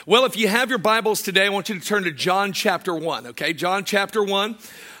Well, if you have your Bibles today, I want you to turn to John chapter 1, okay? John chapter 1.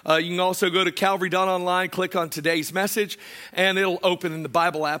 You can also go to Calvary.online, click on today's message, and it'll open in the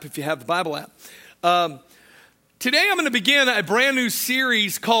Bible app if you have the Bible app. Today I'm going to begin a brand new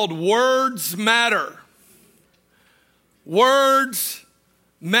series called Words Matter. Words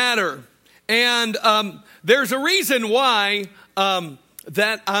Matter. And there's a reason why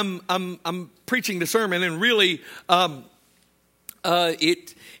that I'm preaching the sermon, and really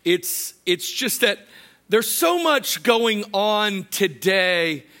it's just that there's so much going on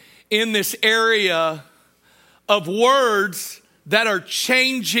today in this area of words that are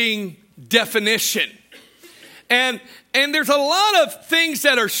changing definition. And there's a lot of things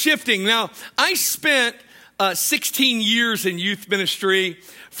that are shifting. Now, I spent 16 years in youth ministry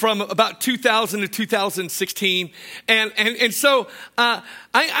from about 2000 to 2016. And so I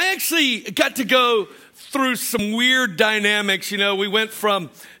actually got to go through some weird dynamics. You know, we went from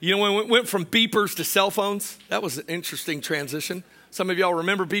beepers to cell phones. That was an interesting transition. Some of y'all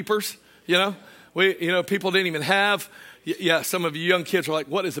remember beepers, people didn't even have. Yeah, some of you young kids are like,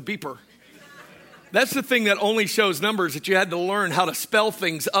 what is a beeper? That's the thing that only shows numbers, that you had to learn how to spell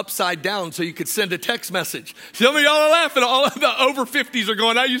things upside down so you could send a text message. Some of y'all are laughing. All of the over 50s are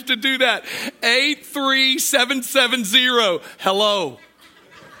going, I used to do that. 83770. Hello.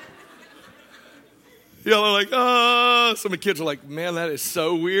 Y'all are like, oh, some of the kids are like, man, that is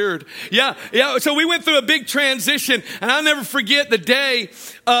so weird. Yeah. So we went through a big transition, and I'll never forget the day,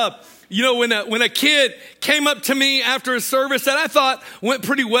 when a kid came up to me after a service that I thought went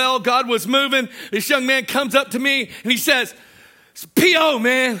pretty well, God was moving. This young man comes up to me and he says, P.O.,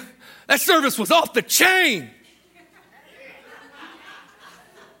 man, that service was off the chain.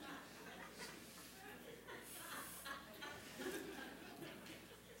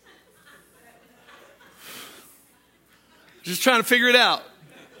 Just trying to figure it out.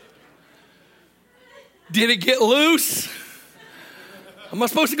 Did it get loose? Am I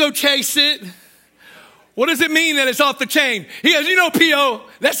supposed to go chase it? What does it mean that it's off the chain? He goes, P.O.,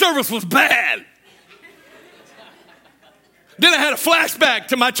 that service was bad. Then I had a flashback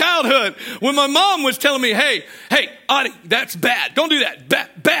to my childhood when my mom was telling me, hey, Audie, that's bad. Don't do that.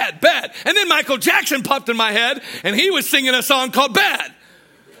 Bad. And then Michael Jackson popped in my head, and he was singing a song called Bad.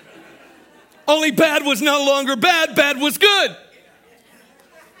 Only bad was no longer bad. Bad was good.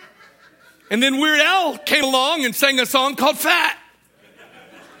 And then Weird Al came along and sang a song called Fat,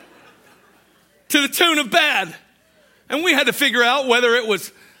 to the tune of Bad. And we had to figure out whether it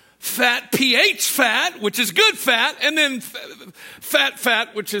was fat, PH fat, which is good fat, and then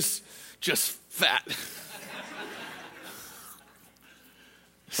fat, which is just fat.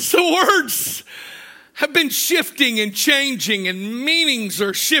 So words have been shifting and changing, and meanings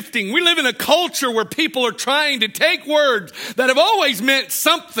are shifting. We live in a culture where people are trying to take words that have always meant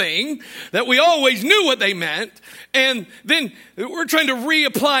something, that we always knew what they meant, and then we're trying to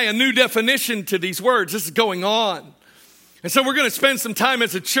reapply a new definition to these words. This is going on. And so we're going to spend some time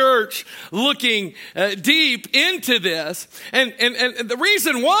as a church looking deep into this. And the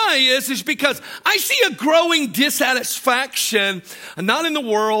reason why is because I see a growing dissatisfaction, not in the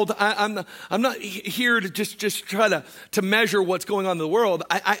world. I'm not here to just try to measure what's going on in the world.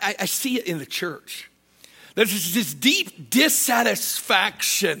 I see it in the church. There's this deep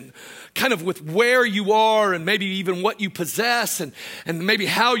dissatisfaction kind of with where you are, and maybe even what you possess, and maybe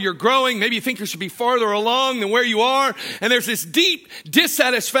how you're growing. Maybe you think you should be farther along than where you are. And there's this deep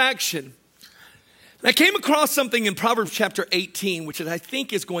dissatisfaction. And I came across something in Proverbs chapter 18, which I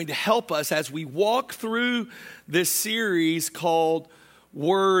think is going to help us as we walk through this series called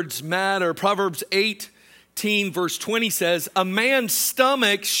Words Matter. Proverbs 18 verse 20 says, a man's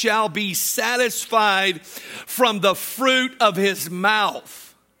stomach shall be satisfied from the fruit of his mouth.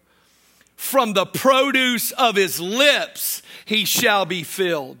 From the produce of his lips he shall be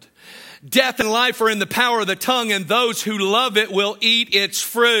filled. Death and life are in the power of the tongue, and those who love it will eat its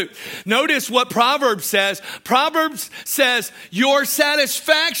fruit. Notice what Proverbs says. Proverbs says your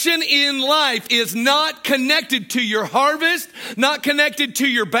satisfaction in life is not connected to your harvest, not connected to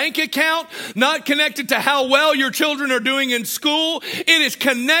your bank account, not connected to how well your children are doing in school. It is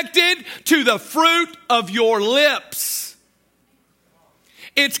connected to the fruit of your lips.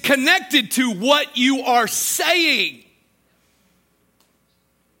 It's connected to what you are saying.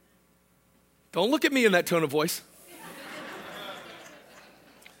 Don't look at me in that tone of voice.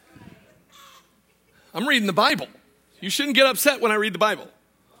 I'm reading the Bible. You shouldn't get upset when I read the Bible.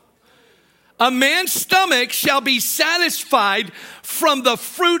 A man's stomach shall be satisfied from the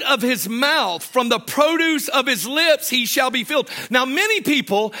fruit of his mouth, from the produce of his lips he shall be filled. Now, many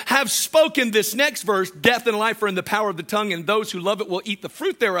people have spoken this next verse, death and life are in the power of the tongue, and those who love it will eat the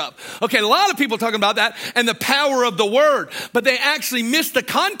fruit thereof. Okay, a lot of people talking about that and the power of the word, but they actually miss the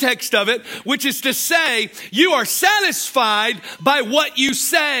context of it, which is to say, you are satisfied by what you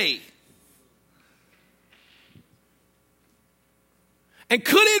say. And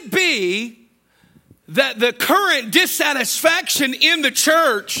could it be that the current dissatisfaction in the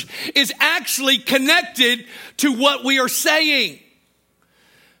church is actually connected to what we are saying?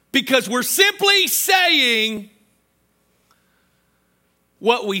 Because we're simply saying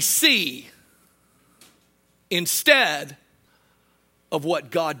what we see instead of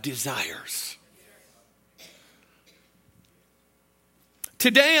what God desires.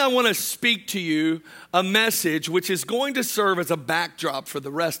 Today I want to speak to you a message which is going to serve as a backdrop for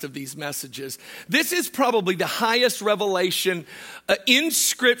the rest of these messages. This is probably the highest revelation in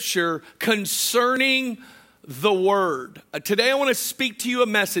Scripture concerning the Word. Today I want to speak to you a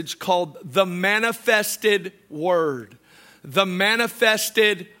message called the manifested Word. The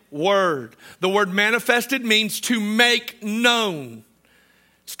manifested Word. The word manifested means to make known.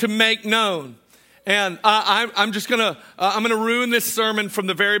 It's to make known. And I'm gonna ruin this sermon from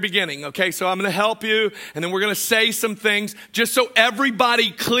the very beginning, okay? So I'm gonna help you, and then we're gonna say some things just so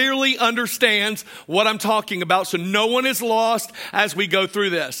everybody clearly understands what I'm talking about, so no one is lost as we go through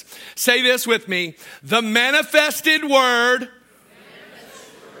this. Say this with me. The manifested word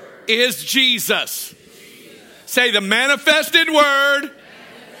is Jesus. Say, the manifested word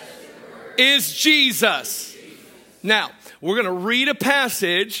is Jesus. Now, we're gonna read a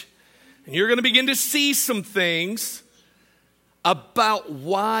passage, and you're going to begin to see some things about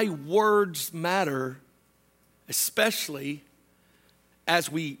why words matter, especially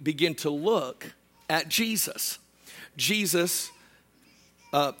as we begin to look at Jesus. Jesus,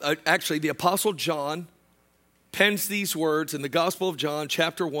 actually the Apostle John pens these words in the Gospel of John,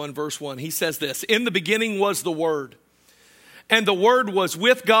 chapter 1, verse 1. He says this, "In the beginning was the Word, and the Word was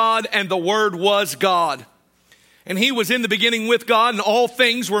with God, and the Word was God. And he was in the beginning with God, and all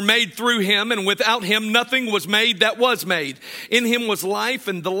things were made through him, and without him nothing was made that was made. In him was life,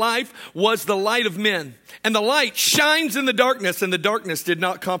 and the life was the light of men. And the light shines in the darkness, and the darkness did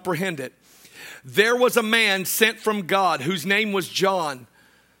not comprehend it. There was a man sent from God, whose name was John."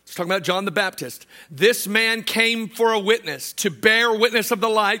 It's talking about John the Baptist. "This man came for a witness, to bear witness of the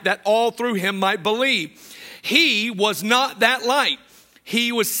light, that all through him might believe. He was not that light.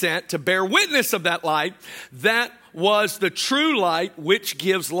 He was sent to bear witness of that light. That was the true light, which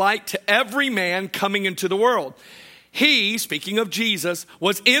gives light to every man coming into the world. He," speaking of Jesus,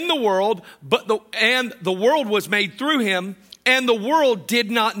 "was in the world, and the world was made through him, and the world did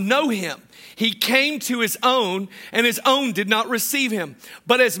not know him. He came to his own, and his own did not receive him.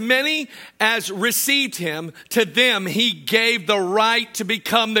 But as many as received him, to them he gave the right to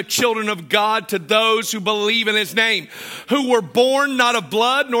become the children of God, to those who believe in his name, who were born not of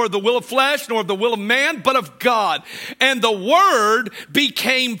blood, nor of the will of flesh, nor of the will of man, but of God. And the Word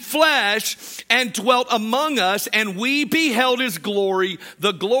became flesh and dwelt among us, and we beheld his glory,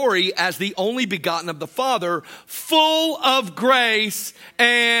 the glory as the only begotten of the Father, full of grace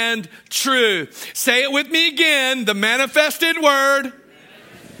and truth." Say it with me again. The manifested word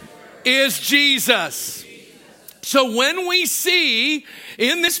is Jesus. So when we see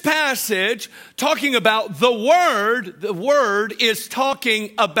in this passage talking about the word is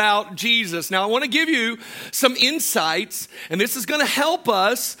talking about Jesus. Now I want to give you some insights, and this is going to help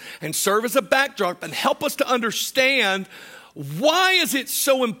us and serve as a backdrop and help us to understand why is it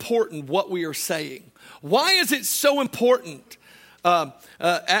so important what we are saying. Why is it so important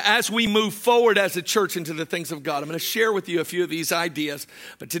as we move forward as a church into the things of God? I'm going to share with you a few of these ideas,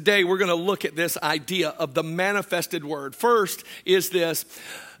 but today we're going to look at this idea of the manifested word. First is this: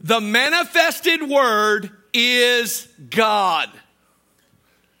 the manifested word is God.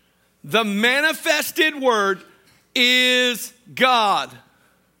 The manifested word is God.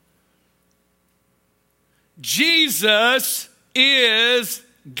 Jesus is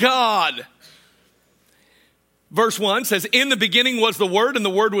God. Verse 1 says, "In the beginning was the Word, and the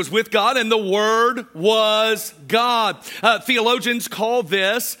Word was with God, and the Word was God." Theologians call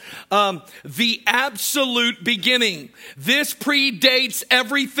this the absolute beginning. This predates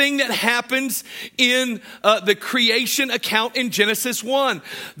everything that happens in the creation account in Genesis 1.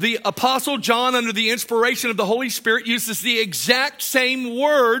 The Apostle John, under the inspiration of the Holy Spirit, uses the exact same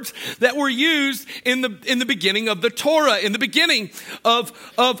words that were used in the beginning of the Torah, in the beginning of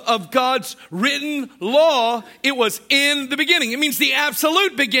God's written law. It was in the beginning. It means the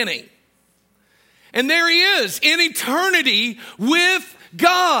absolute beginning. And there he is in eternity with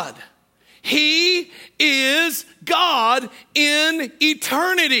God. He is God in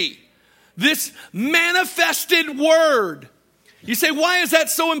eternity. This manifested word. You say, why is that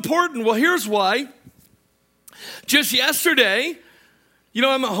so important? Well, here's why. Just yesterday,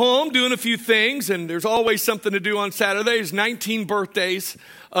 I'm at home doing a few things, and there's always something to do on Saturdays. 19 birthdays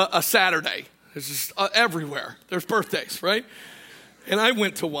a Saturday. It's just everywhere. There's birthdays, right? And I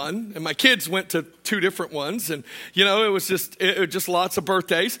went to one, and my kids went to 2 different ones, and it was just lots of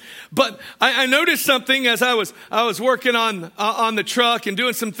birthdays. But I noticed something as I was working on the truck and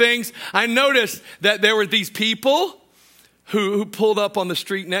doing some things. I noticed that there were these people who pulled up on the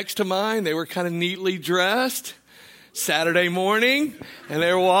street next to mine. They were kind of neatly dressed. Saturday morning, and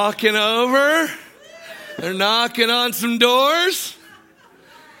they're walking over. They're knocking on some doors.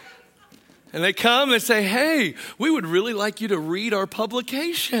 And they come and say, hey, we would really like you to read our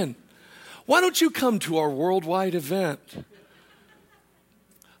publication. Why don't you come to our worldwide event?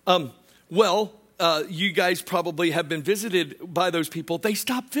 You guys probably have been visited by those people. They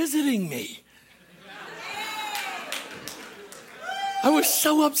stopped visiting me. I was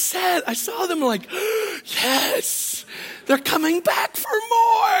so upset. I saw them like, yes, they're coming back for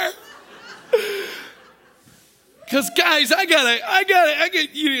more. Because guys, I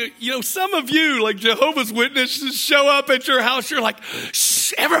gotta, some of you, like Jehovah's Witnesses, show up at your house. You're like,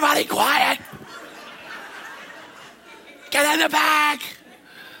 shh, everybody quiet. Get in the back.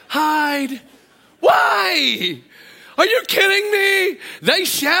 Hide. Why? Are you kidding me? They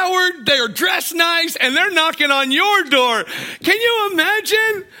showered, they're dressed nice, and they're knocking on your door. Can you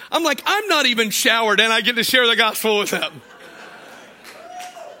imagine? I'm like, I'm not even showered, and I get to share the gospel with them.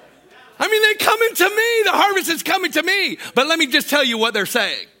 I mean, they're coming to me. The harvest is coming to me. But let me just tell you what they're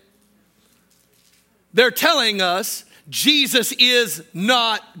saying. They're telling us Jesus is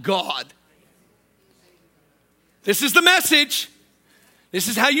not God. This is the message. This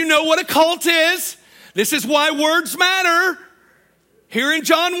is how you know what a cult is. This is why words matter. Here in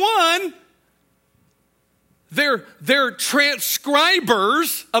John 1, they're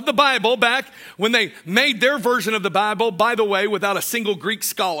transcribers of the Bible back when they made their version of the Bible, by the way, without a single Greek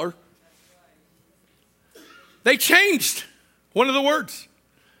scholar. They changed one of the words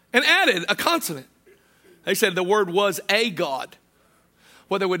and added a consonant. They said the word was a God.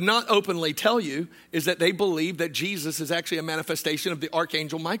 What they would not openly tell you is that they believe that Jesus is actually a manifestation of the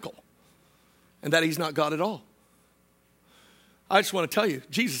Archangel Michael. And that he's not God at all. I just want to tell you,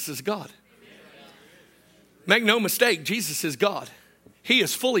 Jesus is God. Make no mistake, Jesus is God. He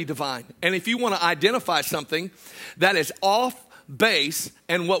is fully divine. And if you want to identify something that is off base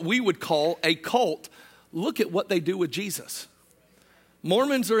and what we would call a cult, look at what they do with Jesus.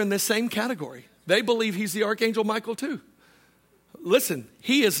 Mormons are in this same category. They believe he's the Archangel Michael too. Listen,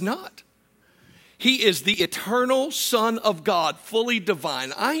 he is not. He is the eternal Son of God, fully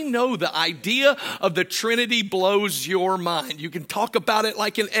divine. I know the idea of the Trinity blows your mind. You can talk about it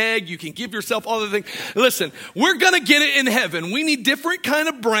like an egg. You can give yourself all the things. Listen, we're going to get it in heaven. We need different kind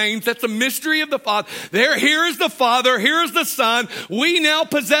of brains. That's the mystery of the Father. Here is the Father. Here is the Son. We now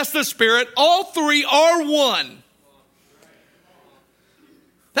possess the Spirit. All three are one.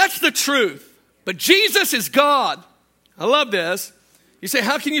 That's the truth. But Jesus is God. I love this. You say,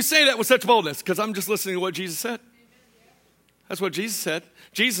 how can you say that with such boldness? Because I'm just listening to what Jesus said. That's what Jesus said.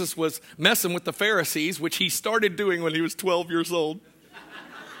 Jesus was messing with the Pharisees, which he started doing when he was 12 years old.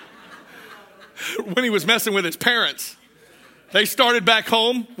 When he was messing with his parents. They started back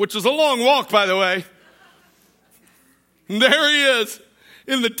home, which was a long walk, by the way. And there he is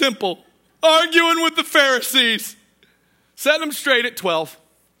in the temple, arguing with the Pharisees. Setting them straight at 12.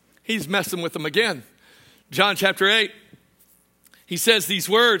 He's messing with them again. John chapter 8. He says these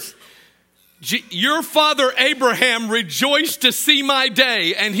words, your father Abraham rejoiced to see my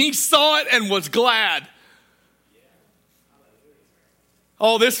day, and he saw it and was glad.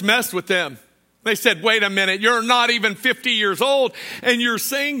 Oh, this messed with them. They said, wait a minute, you're not even 50 years old, and you're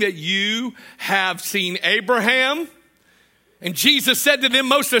saying that you have seen Abraham? And Jesus said to them,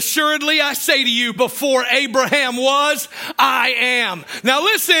 most assuredly, I say to you, before Abraham was, I am. Now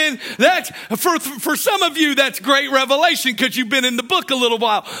listen, that's for some of you, that's great revelation because you've been in the book a little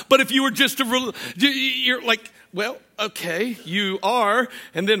while. But if you were just you're like, Well, okay, you are.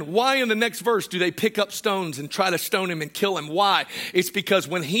 And then why in the next verse do they pick up stones and try to stone him and kill him? Why? It's because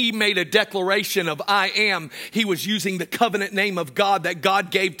when he made a declaration of I am, he was using the covenant name of God that God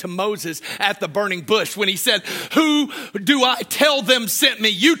gave to Moses at the burning bush. When he said, who do I tell them sent me?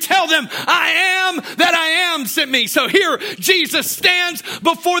 You tell them I am that I am sent me. So here Jesus stands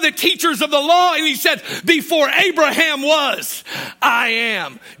before the teachers of the law and he said, before Abraham was, I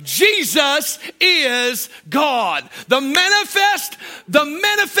am. Jesus is God. The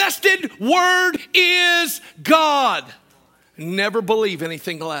manifested word is God. Never believe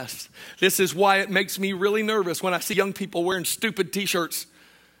anything less. This is why it makes me really nervous when I see young people wearing stupid t-shirts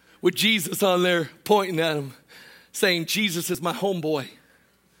with Jesus on there pointing at them, saying, Jesus is my homeboy.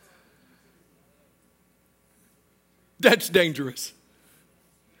 That's dangerous.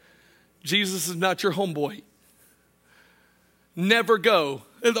 Jesus is not your homeboy. Never go.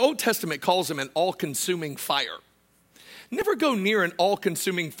 The Old Testament calls him an all-consuming fire. Never go near an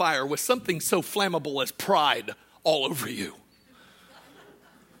all-consuming fire with something so flammable as pride all over you.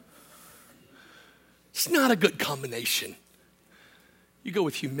 It's not a good combination. You go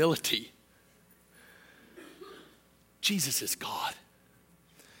with humility. Jesus is God.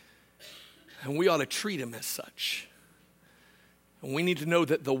 And we ought to treat him as such. And we need to know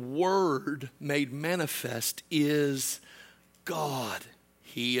that the Word made manifest is God.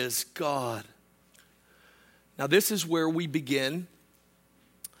 He is God. Now, this is where we begin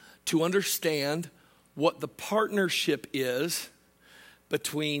to understand what the partnership is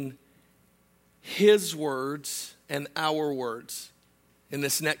between his words and our words in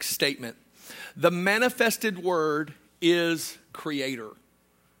this next statement. The manifested word is creator.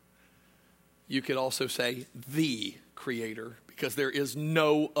 You could also say the creator, because there is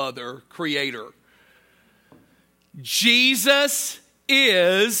no other creator. Jesus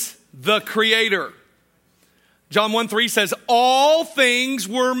is the creator. John 1:3 says, all things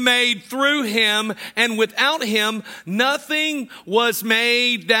were made through him, and without him nothing was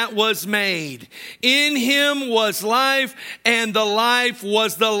made that was made. In him was life, and the life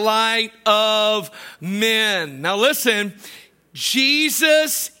was the light of men. Now listen,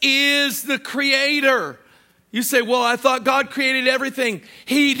 Jesus is the creator. You say, well, I thought God created everything.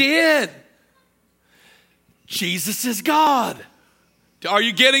 He did. Jesus is God. Are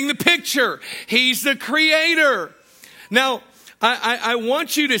you getting the picture? He's the creator. Now, I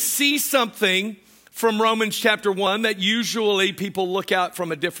want you to see something from Romans chapter 1 that usually people look at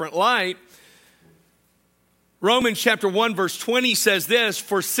from a different light. Romans chapter 1 verse 20 says this,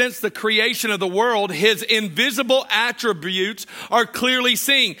 for since the creation of the world, his invisible attributes are clearly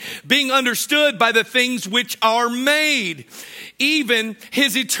seen, being understood by the things which are made, even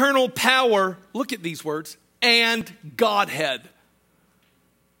his eternal power, look at these words, and Godhead,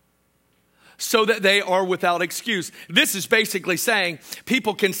 so that they are without excuse. This is basically saying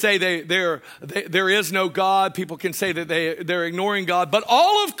people can say there is no God. People can say that they're ignoring God. But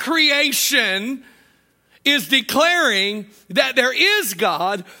all of creation is declaring that there is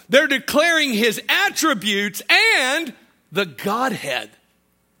God. They're declaring his attributes and the Godhead.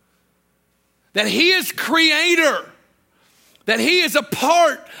 That he is creator. That he is a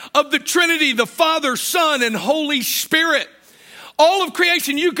part of the Trinity, the Father, Son, and Holy Spirit. All of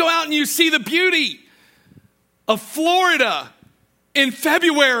creation, you go out and you see the beauty of Florida in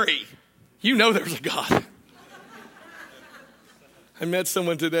February. You know there's a God. I met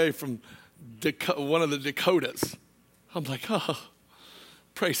someone today from one of the Dakotas. I'm like, oh,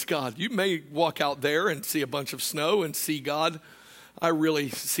 praise God. You may walk out there and see a bunch of snow and see God. I really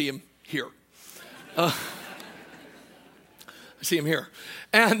see him here. I see him here.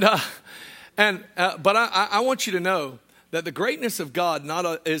 But I want you to know that the greatness of God not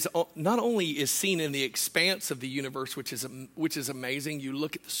only is seen in the expanse of the universe, which is amazing. You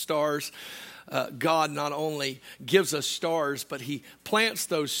look at the stars. God not only gives us stars, but he plants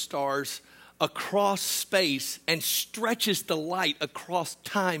those stars across space and stretches the light across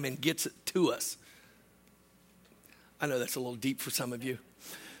time and gets it to us. I know that's a little deep for some of you.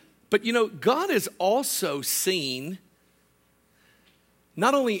 But you know, God is also seen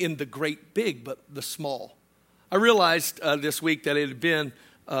not only in the great big, but the small. I realized this week that it had been,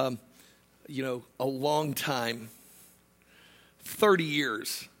 a long time, 30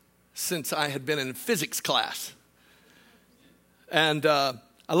 years since I had been in physics class. And I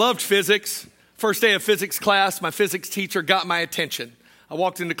loved physics. First day of physics class, my physics teacher got my attention. I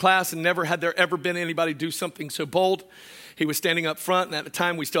walked into class and never had there ever been anybody do something so bold. He was standing up front, and at the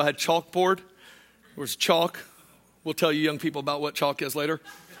time we still had chalkboard. There was chalk. We'll tell you young people about what chalk is later.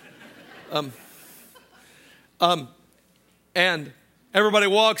 And everybody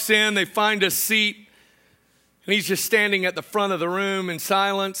walks in, they find a seat, And he's just standing at the front of the room in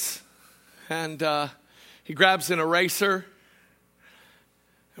silence. And he grabs an eraser.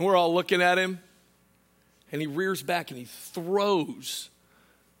 And we're all looking at him. And he rears back and he throws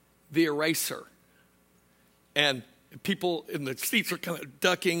the eraser. And people in the seats are kind of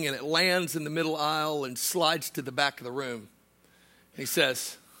ducking, and it lands in the middle aisle and slides to the back of the room. And he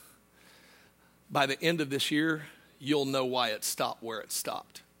says, by the end of this year, you'll know why it stopped where it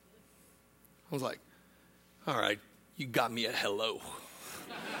stopped. I was like, all right, you got me a hello.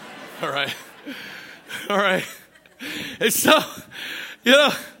 All right. All right. And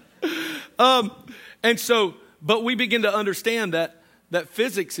so, but we begin to understand that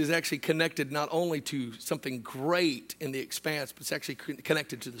physics is actually connected not only to something great in the expanse, but it's actually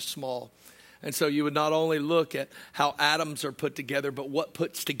connected to the small. And so you would not only look at how atoms are put together, but what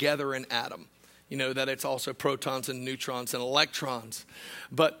puts together an atom. You know, that it's also protons and neutrons and electrons.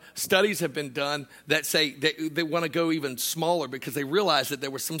 But studies have been done that say they want to go even smaller because they realize that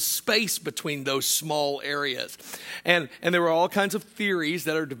there was some space between those small areas. And there were all kinds of theories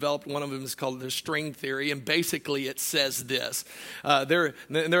that are developed. One of them is called the string theory. And basically it says this. There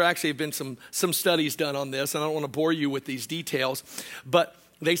actually have been some studies done on this. And I don't want to bore you with these details. But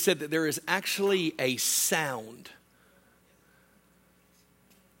they said that there is actually a sound.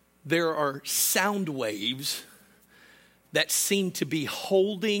 There are sound waves that seem to be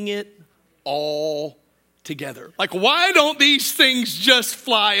holding it all together. Like, why don't these things just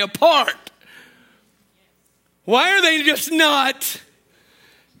fly apart? Why are they just not?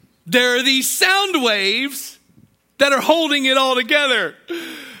 There are these sound waves that are holding it all together.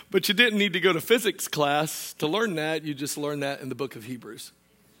 But you didn't need to go to physics class to learn that. You just learned that in the book of Hebrews,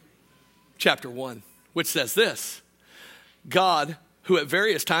 chapter 1, which says this: God, who at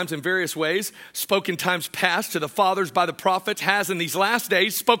various times in various ways spoke in times past to the fathers by the prophets, has in these last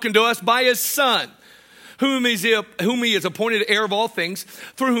days spoken to us by his Son, whom he has appointed heir of all things,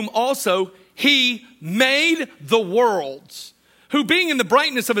 through whom also he made the worlds, who being in the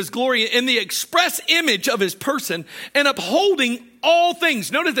brightness of his glory, in the express image of his person, and upholding all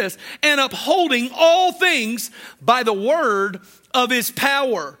things, notice this, and upholding all things by the word of his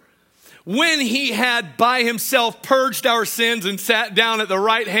power, when he had by himself purged our sins and sat down at the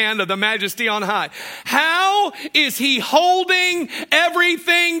right hand of the majesty on high. How is he holding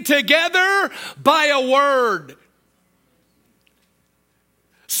everything together? By a word.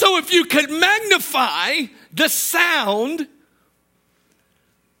 So if you could magnify the sound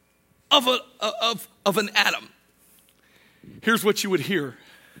of an atom, here's what you would hear.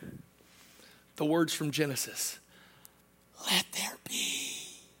 The words from Genesis. Let there be.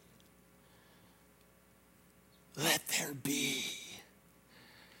 Let there be.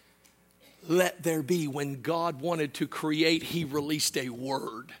 Let there be. When God wanted to create, he released a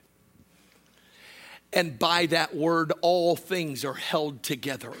word. And by that word, all things are held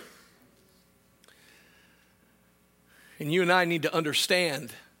together. And you and I need to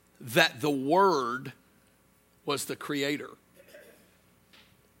understand that the word was the creator.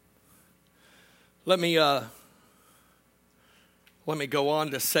 Let me go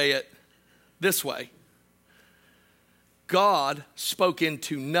on to say it this way. God spoke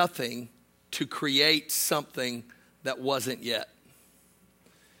into nothing to create something that wasn't yet.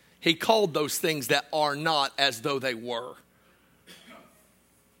 He called those things that are not as though they were.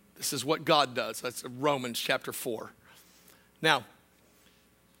 This is what God does. That's Romans chapter 4. Now,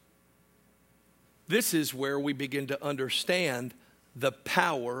 this is where we begin to understand the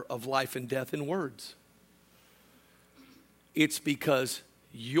power of life and death in words. It's because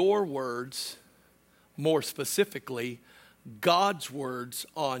your words, more specifically, God's words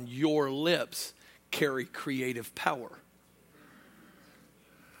on your lips, carry creative power.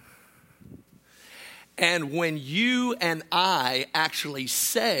 And when you and I actually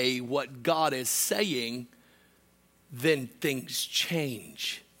say what God is saying, then things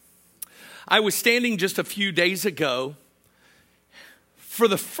change. I was standing just a few days ago. For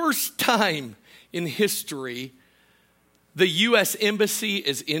the first time in history, the U.S. Embassy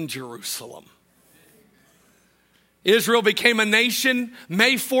is in Jerusalem. Israel became a nation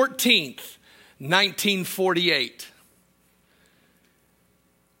May 14th, 1948.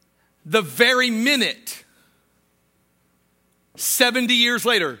 The very minute, 70 years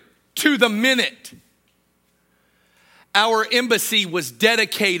later, to the minute, our embassy was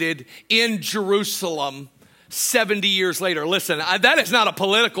dedicated in Jerusalem 70 years later. Listen, that is not a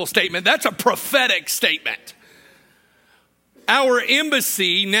political statement. That's a prophetic statement. Our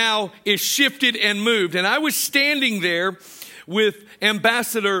embassy now is shifted and moved. And I was standing there with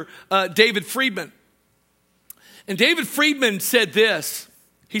Ambassador David Friedman. And David Friedman said this.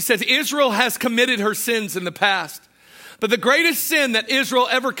 He says, Israel has committed her sins in the past. But the greatest sin that Israel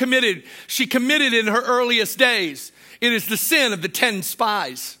ever committed, she committed in her earliest days. It is the sin of the 10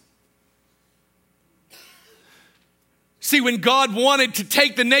 spies. See, when God wanted to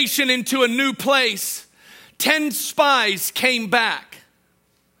take the nation into a new place, 10 spies came back.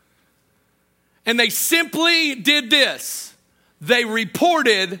 And they simply did this. They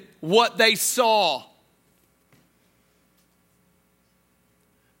reported what they saw.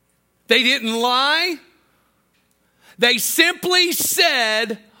 They didn't lie. They simply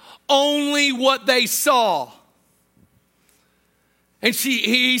said only what they saw. And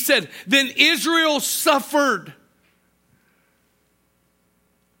he said, then Israel suffered.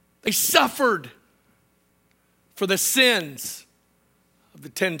 They suffered for the sins of the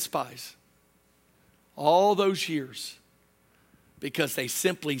 10 spies. All those years. Because they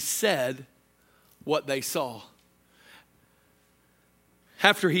simply said what they saw.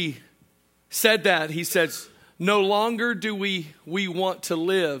 After he said that, he says, no longer do we want to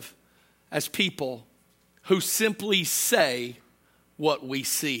live as people who simply say what we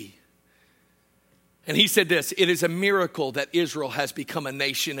see. And he said this, it is a miracle that Israel has become a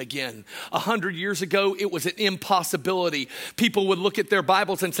nation again. 100 years ago, it was an impossibility. People would look at their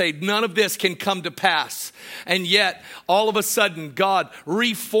Bibles and say, none of this can come to pass. And yet, all of a sudden, God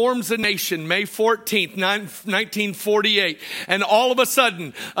reforms a nation, May 14th, 1948. And all of a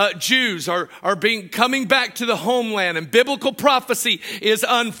sudden, Jews are coming back to the homeland, and biblical prophecy is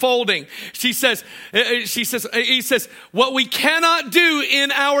unfolding. He says, what we cannot do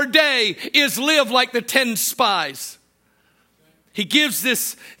in our day is live like the 10 spies. He gives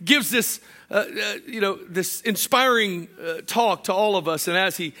this this inspiring talk to all of us. And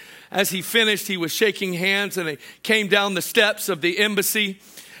as he finished, he was shaking hands, and he came down the steps of the embassy.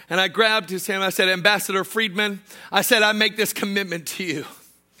 And I grabbed his hand. I said, Ambassador Friedman, I said, I make this commitment to you.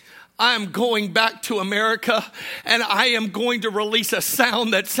 I am going back to America, and I am going to release a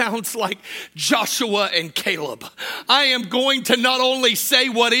sound that sounds like Joshua and Caleb. I am going to not only say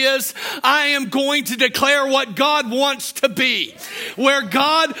what is, I am going to declare what God wants to be. Where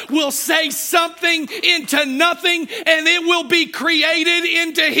God will say something into nothing, and it will be created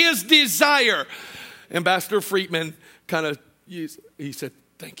into his desire. Ambassador Friedman he said,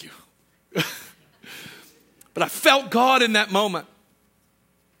 thank you. But I felt God in that moment.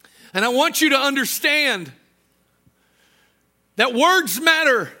 And I want you to understand that words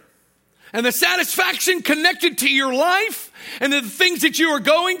matter. And the satisfaction connected to your life and the things that you are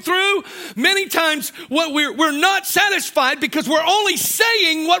going through, many times what we're not satisfied because we're only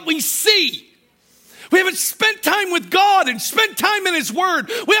saying what we see. We haven't spent time with God and spent time in his word.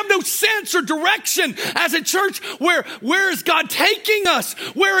 We have no sense or direction as a church. Where is God taking us?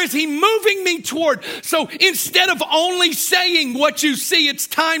 Where is he moving me toward? So instead of only saying what you see, it's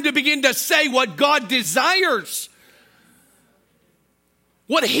time to begin to say what God desires.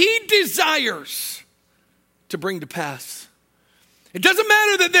 What he desires to bring to pass. It doesn't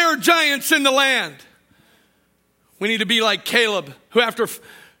matter that there are giants in the land. We need to be like Caleb, who after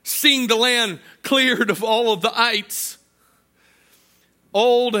seeing the land cleared of all of the ites,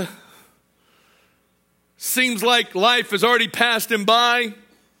 old, seems like life has already passed him by,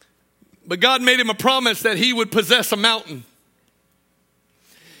 but God made him a promise that he would possess a mountain.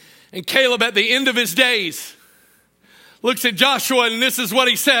 And Caleb, at the end of his days, looks at Joshua, and this is what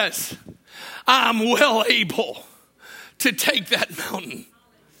he says: I'm well able to take that mountain.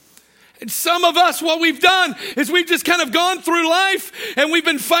 And some of us, what we've done is we've just kind of gone through life, and we've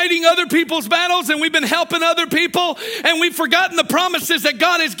been fighting other people's battles, and we've been helping other people, and we've forgotten the promises that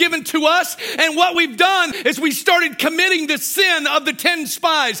God has given to us. And what we've done is we started committing the sin of the 10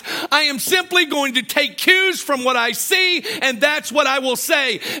 spies. I am simply going to take cues from what I see, and that's what I will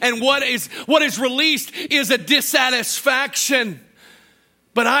say. And what is released is a dissatisfaction.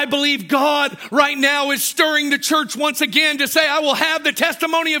 But I believe God right now is stirring the church once again to say, I will have the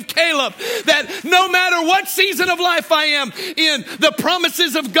testimony of Caleb, that no matter what season of life I am in, the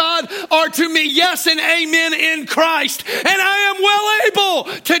promises of God are to me yes and amen in Christ. And I am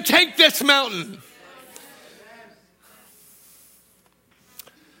well able to take this mountain.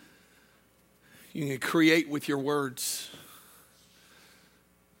 You can create with your words.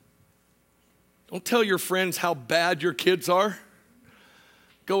 Don't tell your friends how bad your kids are.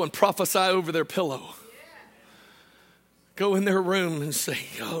 Go and prophesy over their pillow. Go in their room and say,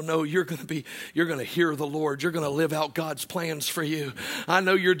 oh no, you're going to hear the Lord. You're going to live out God's plans for you. I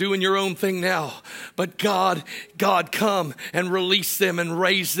know you're doing your own thing now, but God come and release them and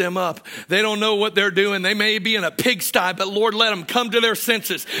raise them up. They don't know what they're doing. They may be in a pigsty, but Lord, let them come to their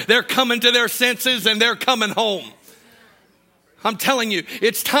senses. They're coming to their senses and they're coming home. I'm telling you,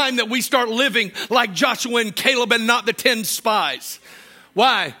 it's time that we start living like Joshua and Caleb and not the 10 spies.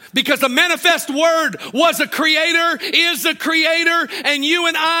 Why? Because the manifest word was a creator, is a creator, and you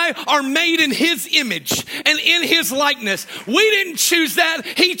and I are made in his image and in his likeness. We didn't choose that.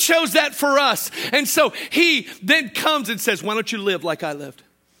 He chose that for us. And so he then comes and says, why don't you live like I lived?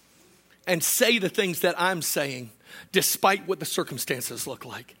 And say the things that I'm saying, despite what the circumstances look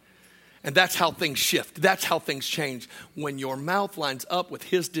like. And that's how things shift. That's how things change. When your mouth lines up with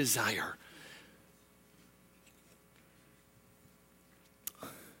his desire.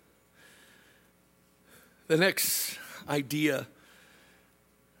 The next idea,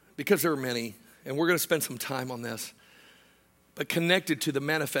 because there are many, and we're going to spend some time on this, but connected to the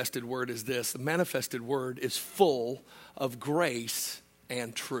manifested word is this. The manifested word is full of grace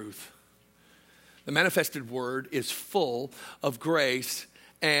and truth. The manifested word is full of grace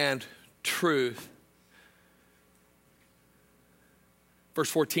and truth. Verse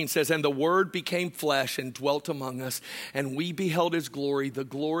 14 says, and the word became flesh and dwelt among us, and we beheld his glory, the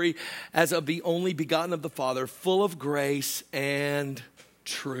glory as of the only begotten of the Father, full of grace and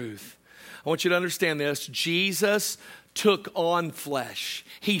truth. I want you to understand this. Jesus took on flesh.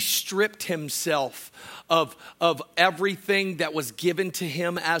 He stripped himself of everything that was given to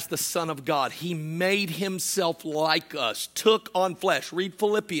him as the Son of God. He made himself like us, took on flesh. Read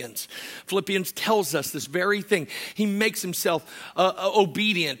Philippians. Philippians tells us this very thing. He makes himself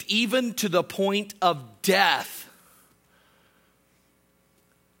obedient, even to the point of death.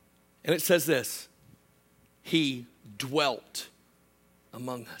 And it says this, he dwelt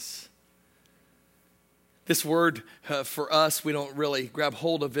among us. This word for us, we don't really grab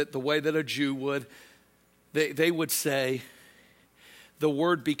hold of it the way that a Jew would. They would say the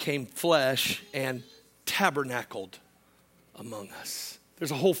word became flesh and tabernacled among us. There's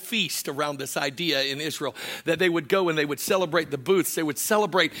a whole feast around this idea in Israel that they would go and they would celebrate the booths. They would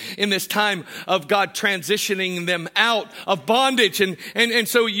celebrate in this time of God transitioning them out of bondage. And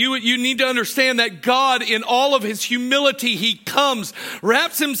so you need to understand that God, in all of his humility, he comes,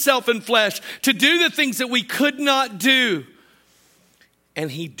 wraps himself in flesh to do the things that we could not do. And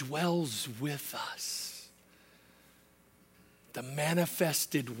he dwells with us. The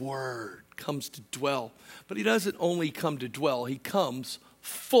manifested word comes to dwell. But he doesn't only come to dwell, he comes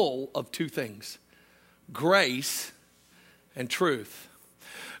full of two things, grace and truth.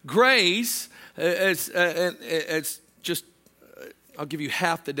 Grace, as just, I'll give you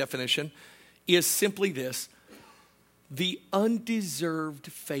half the definition, is simply this: the undeserved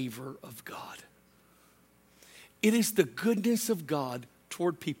favor of God. It is the goodness of God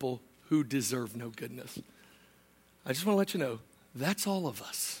toward people who deserve no goodness. I just want to let you know, that's all of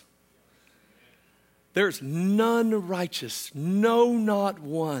us. There's none righteous, no, not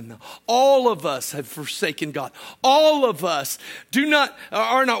one. All of us have forsaken God. All of us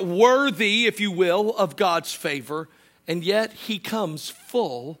are not worthy, if you will, of God's favor. And yet he comes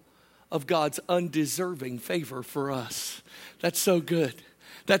full of God's undeserving favor for us. That's so good.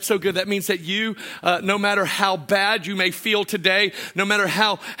 That's so good. That means that you, no matter how bad you may feel today, no matter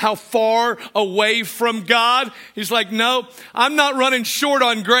how far away from God, he's like, no, I'm not running short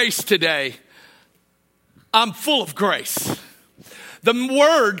on grace today. I'm full of grace. The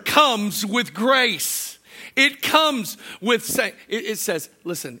word comes with grace. It comes with, it says,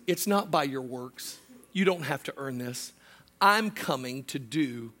 listen, it's not by your works. You don't have to earn this. I'm coming to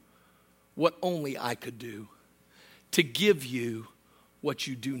do what only I could do, to give you what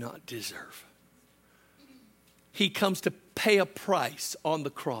you do not deserve. He comes to pay a price on the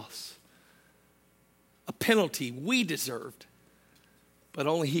cross, a penalty we deserved, but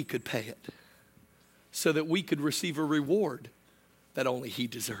only he could pay it, so that we could receive a reward that only he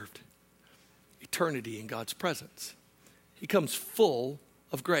deserved. Eternity in God's presence. He comes full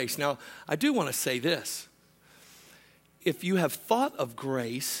of grace. Now, I do want to say this. If you have thought of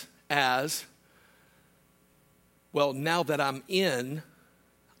grace as, well, now that I'm in,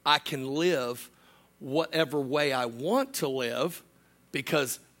 I can live whatever way I want to live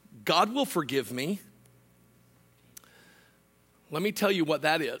because God will forgive me. Let me tell you what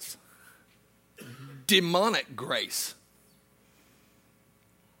that is. Demonic grace.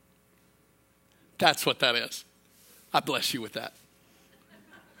 That's what that is. I bless you with that.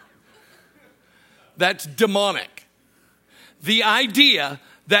 That's demonic. The idea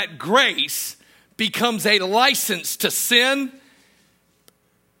that grace becomes a license to sin.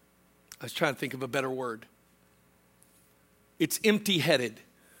 I was trying to think of a better word. It's empty-headed.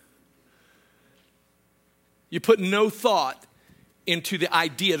 You put no thought into the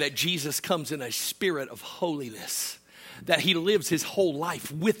idea that Jesus comes in a spirit of holiness, that he lives his whole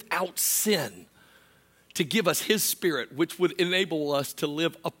life without sin, to give us his Spirit, which would enable us to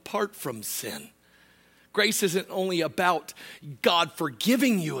live apart from sin. Grace isn't only about God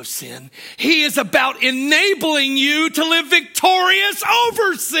forgiving you of sin. He is about enabling you to live victorious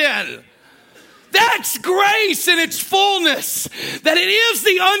over sin. That's grace in its fullness. That it is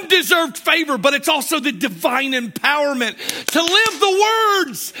the undeserved favor, but it's also the divine empowerment to live the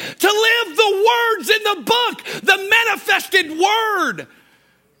words in the book, the manifested word.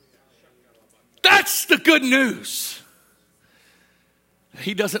 That's the good news.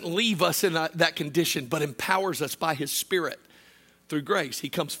 He doesn't leave us in that condition, but empowers us by his Spirit through grace. He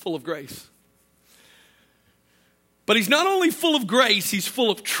comes full of grace. But he's not only full of grace, he's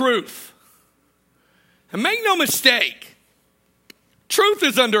full of truth. And make no mistake, truth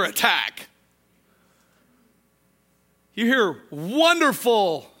is under attack. You hear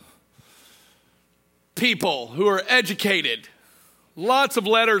wonderful people who are educated, lots of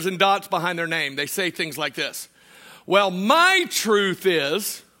letters and dots behind their name. They say things like this. Well, my truth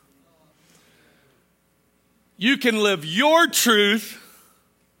is, you can live your truth,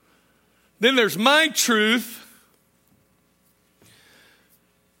 then there's my truth.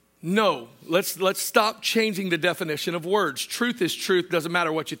 No, let's stop changing the definition of words. Truth is truth, doesn't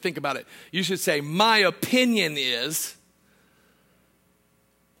matter what you think about it. You should say, my opinion is,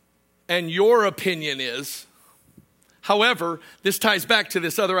 and your opinion is. However, this ties back to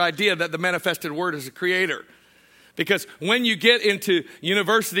this other idea that the manifested word is a creator. Because when you get into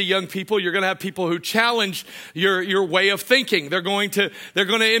university, young people, you're going to have people who challenge your way of thinking. They're going to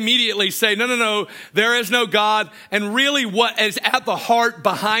immediately say, no, there is no God. And really what is at the heart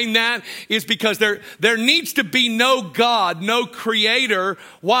behind that is because there needs to be no God, no creator.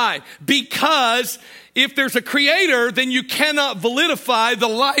 Why? Because if there's a creator, then you cannot validify the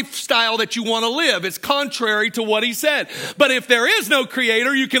lifestyle that you want to live. It's contrary to what he said. But if there is no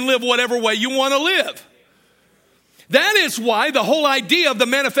creator, you can live whatever way you want to live. That is why the whole idea of the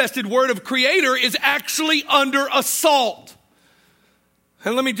manifested word of creator is actually under assault.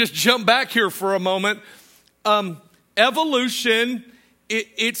 And let me just jump back here for a moment. Evolution,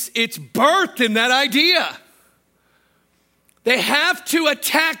 it's birthed in that idea. They have to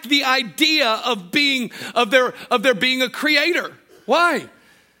attack the idea of there being a creator. Why?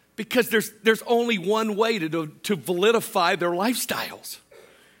 Because there's only one way to validify their lifestyles.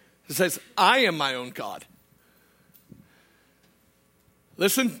 It says, I am my own God.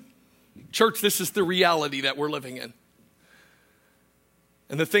 Listen, church, this is the reality that we're living in.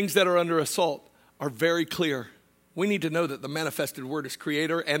 And the things that are under assault are very clear. We need to know that the manifested word is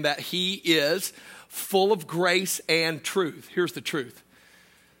creator and that he is full of grace and truth. Here's the truth.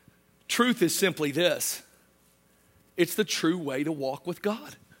 Truth is simply this. It's the true way to walk with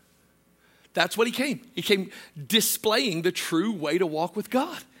God. That's what he came. He came displaying the true way to walk with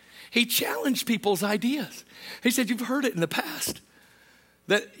God. He challenged people's ideas. He said, you've heard it in the past.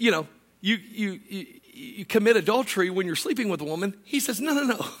 That, you commit adultery when you're sleeping with a woman. He says,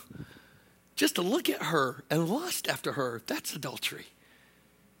 no. Just to look at her and lust after her, that's adultery.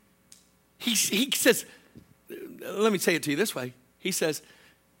 He says, let me say it to you this way. He says,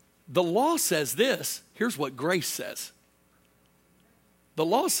 the law says this. Here's what grace says. The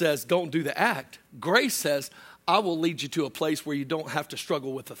law says don't do the act. Grace says, I will lead you to a place where you don't have to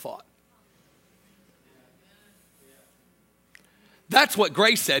struggle with the thought. That's what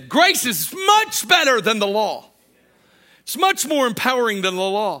grace said. Grace is much better than the law. It's much more empowering than the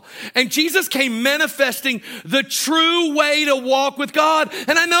law. And Jesus came manifesting the true way to walk with God.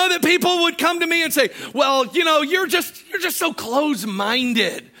 And I know that people would come to me and say, well, you're just so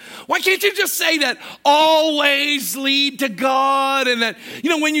close-minded. Why can't you just say that always lead to God and that,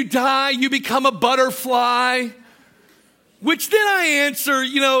 when you die, you become a butterfly? Which then I answer,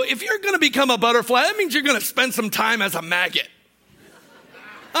 if you're going to become a butterfly, that means you're going to spend some time as a maggot.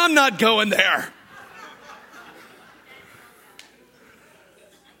 I'm not going there.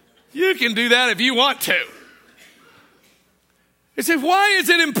 You can do that if you want to. I said, why is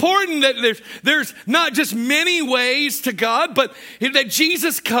it important that there's not just many ways to God, but that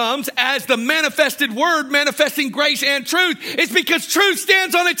Jesus comes as the manifested word, manifesting grace and truth? It's because truth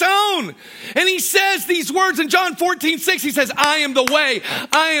stands on its own. And he says these words in John 14:6. He says, I am the way,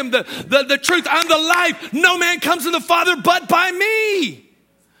 I am the truth, I'm the life. No man comes to the Father but by me.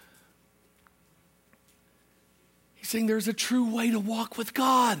 He's saying there's a true way to walk with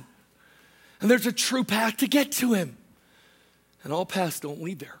God. And there's a true path to get to him. And all paths don't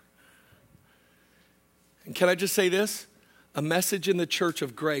lead there. And can I just say this? A message in the church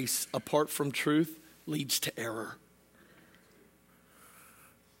of grace apart from truth leads to error.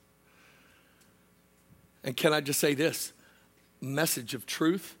 And can I just say this? A message of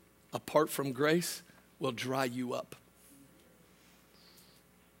truth apart from grace will dry you up.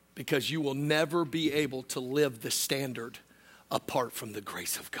 Because you will never be able to live the standard apart from the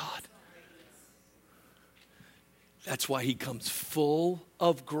grace of God. That's why he comes full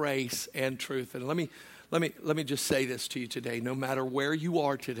of grace and truth. And let me just say this to you today. No matter where you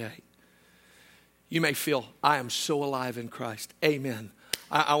are today, you may feel, I am so alive in Christ. Amen.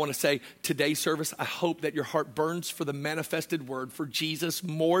 I want to say today's service, I hope that your heart burns for the manifested word, for Jesus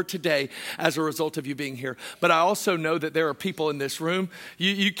more today as a result of you being here. But I also know that there are people in this room.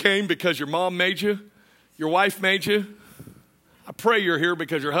 You came because your mom made you, your wife made you. I pray you're here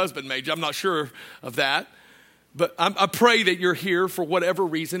because your husband made you. I'm not sure of that. But I pray that you're here for whatever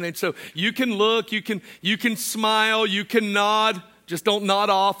reason. And so you can look, you can smile, you can nod. Just don't nod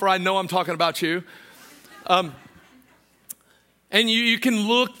off, or I know I'm talking about you. And you can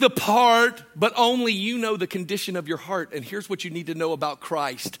look the part, but only you know the condition of your heart. And here's what you need to know about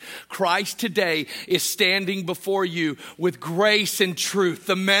Christ. Christ today is standing before you with grace and truth.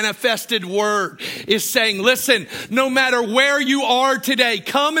 The manifested word is saying, listen, no matter where you are today,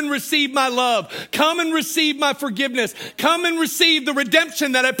 come and receive my love. Come and receive my forgiveness. Come and receive the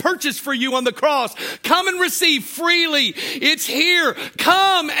redemption that I purchased for you on the cross. Come and receive freely. It's here.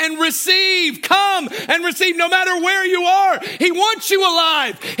 Come and receive. Come and receive no matter where you are. He wants you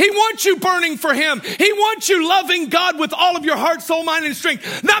alive. He wants you burning for him. He wants you loving God with all of your heart, soul, mind, and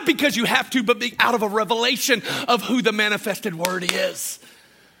strength. Not because you have to, but out of a revelation of who the manifested word is.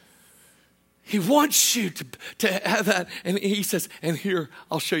 He wants you to have that. And he says, and here,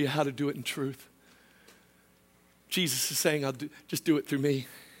 I'll show you how to do it in truth. Jesus is saying, just do it through me.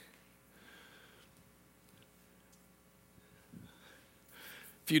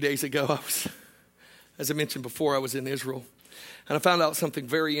 A few days ago, as I mentioned before, I was in Israel. And I found out something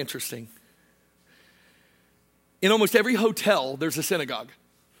very interesting. In almost every hotel, there's a synagogue.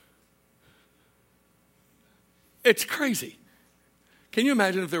 It's crazy. Can you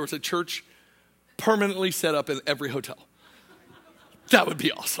imagine if there was a church permanently set up in every hotel? That would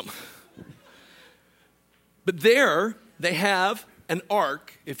be awesome. But there, they have an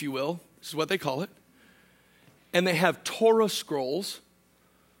ark, if you will. This is what they call it. And they have Torah scrolls.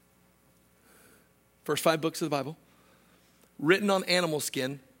 First 5 books of the Bible. Written on animal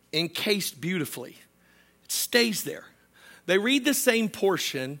skin, encased beautifully. It stays there. They read the same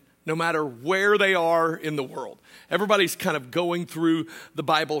portion no matter where they are in the world. Everybody's kind of going through the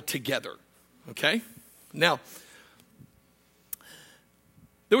Bible together, okay? Now,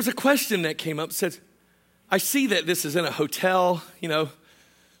 there was a question that came up, said, I see that this is in a hotel,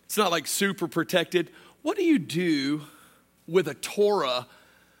 it's not like super protected. What do you do with a Torah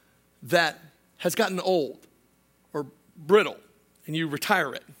that has gotten old or brittle, and you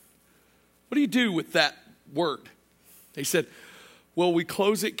retire it? What do you do with that word? They said, well, we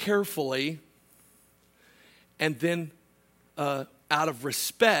close it carefully, and then out of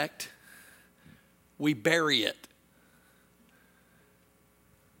respect, we bury it.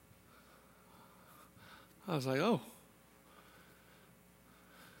 I was like, oh.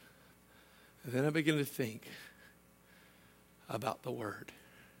 And then I began to think about the word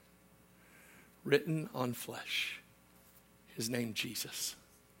written on flesh. His name Jesus,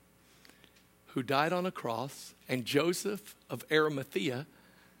 who died on a cross, and Joseph of Arimathea,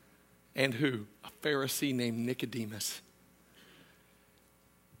 and who? A Pharisee named Nicodemus.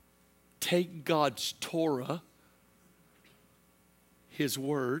 Take God's Torah, his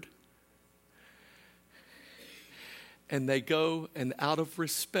word, and they go and out of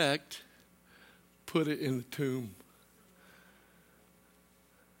respect put it in the tomb.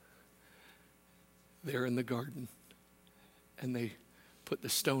 There in the garden. And they put the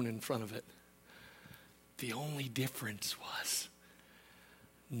stone in front of it. The only difference was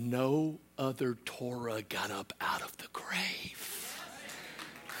no other Torah got up out of the grave.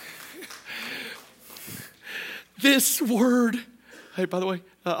 This word, hey, by the way,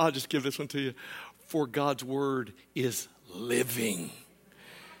 I'll just give this one to you. For God's word is living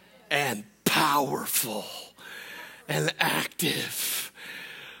and powerful and active.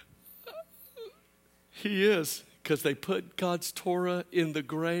 He is. Because they put God's Torah in the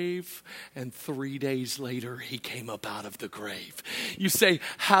grave, and 3 days later, he came up out of the grave. You say,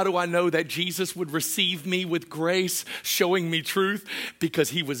 how do I know that Jesus would receive me with grace, showing me truth? Because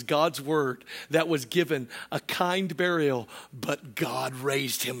he was God's word that was given a kind burial, but God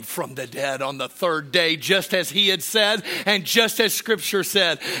raised him from the dead on the 3rd day, just as he had said, and just as Scripture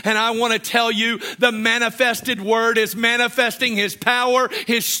said. And I want to tell you, the manifested word is manifesting his power,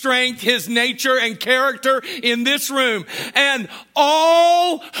 his strength, his nature, and character in this room. And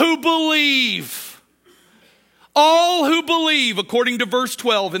all who believe, All who believe, according to verse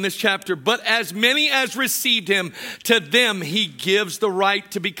 12 in this chapter, but as many as received him, to them he gives the right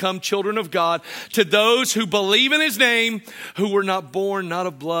to become children of God, to those who believe in his name, who were not born, not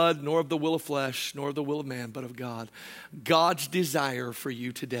of blood, nor of the will of flesh, nor of the will of man, but of God. God's desire for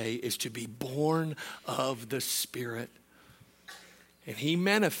you today is to be born of the Spirit. And he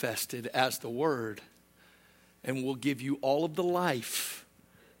manifested as the Word and will give you all of the life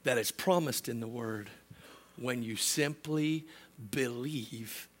that is promised in the Word when you simply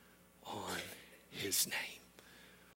believe on his name.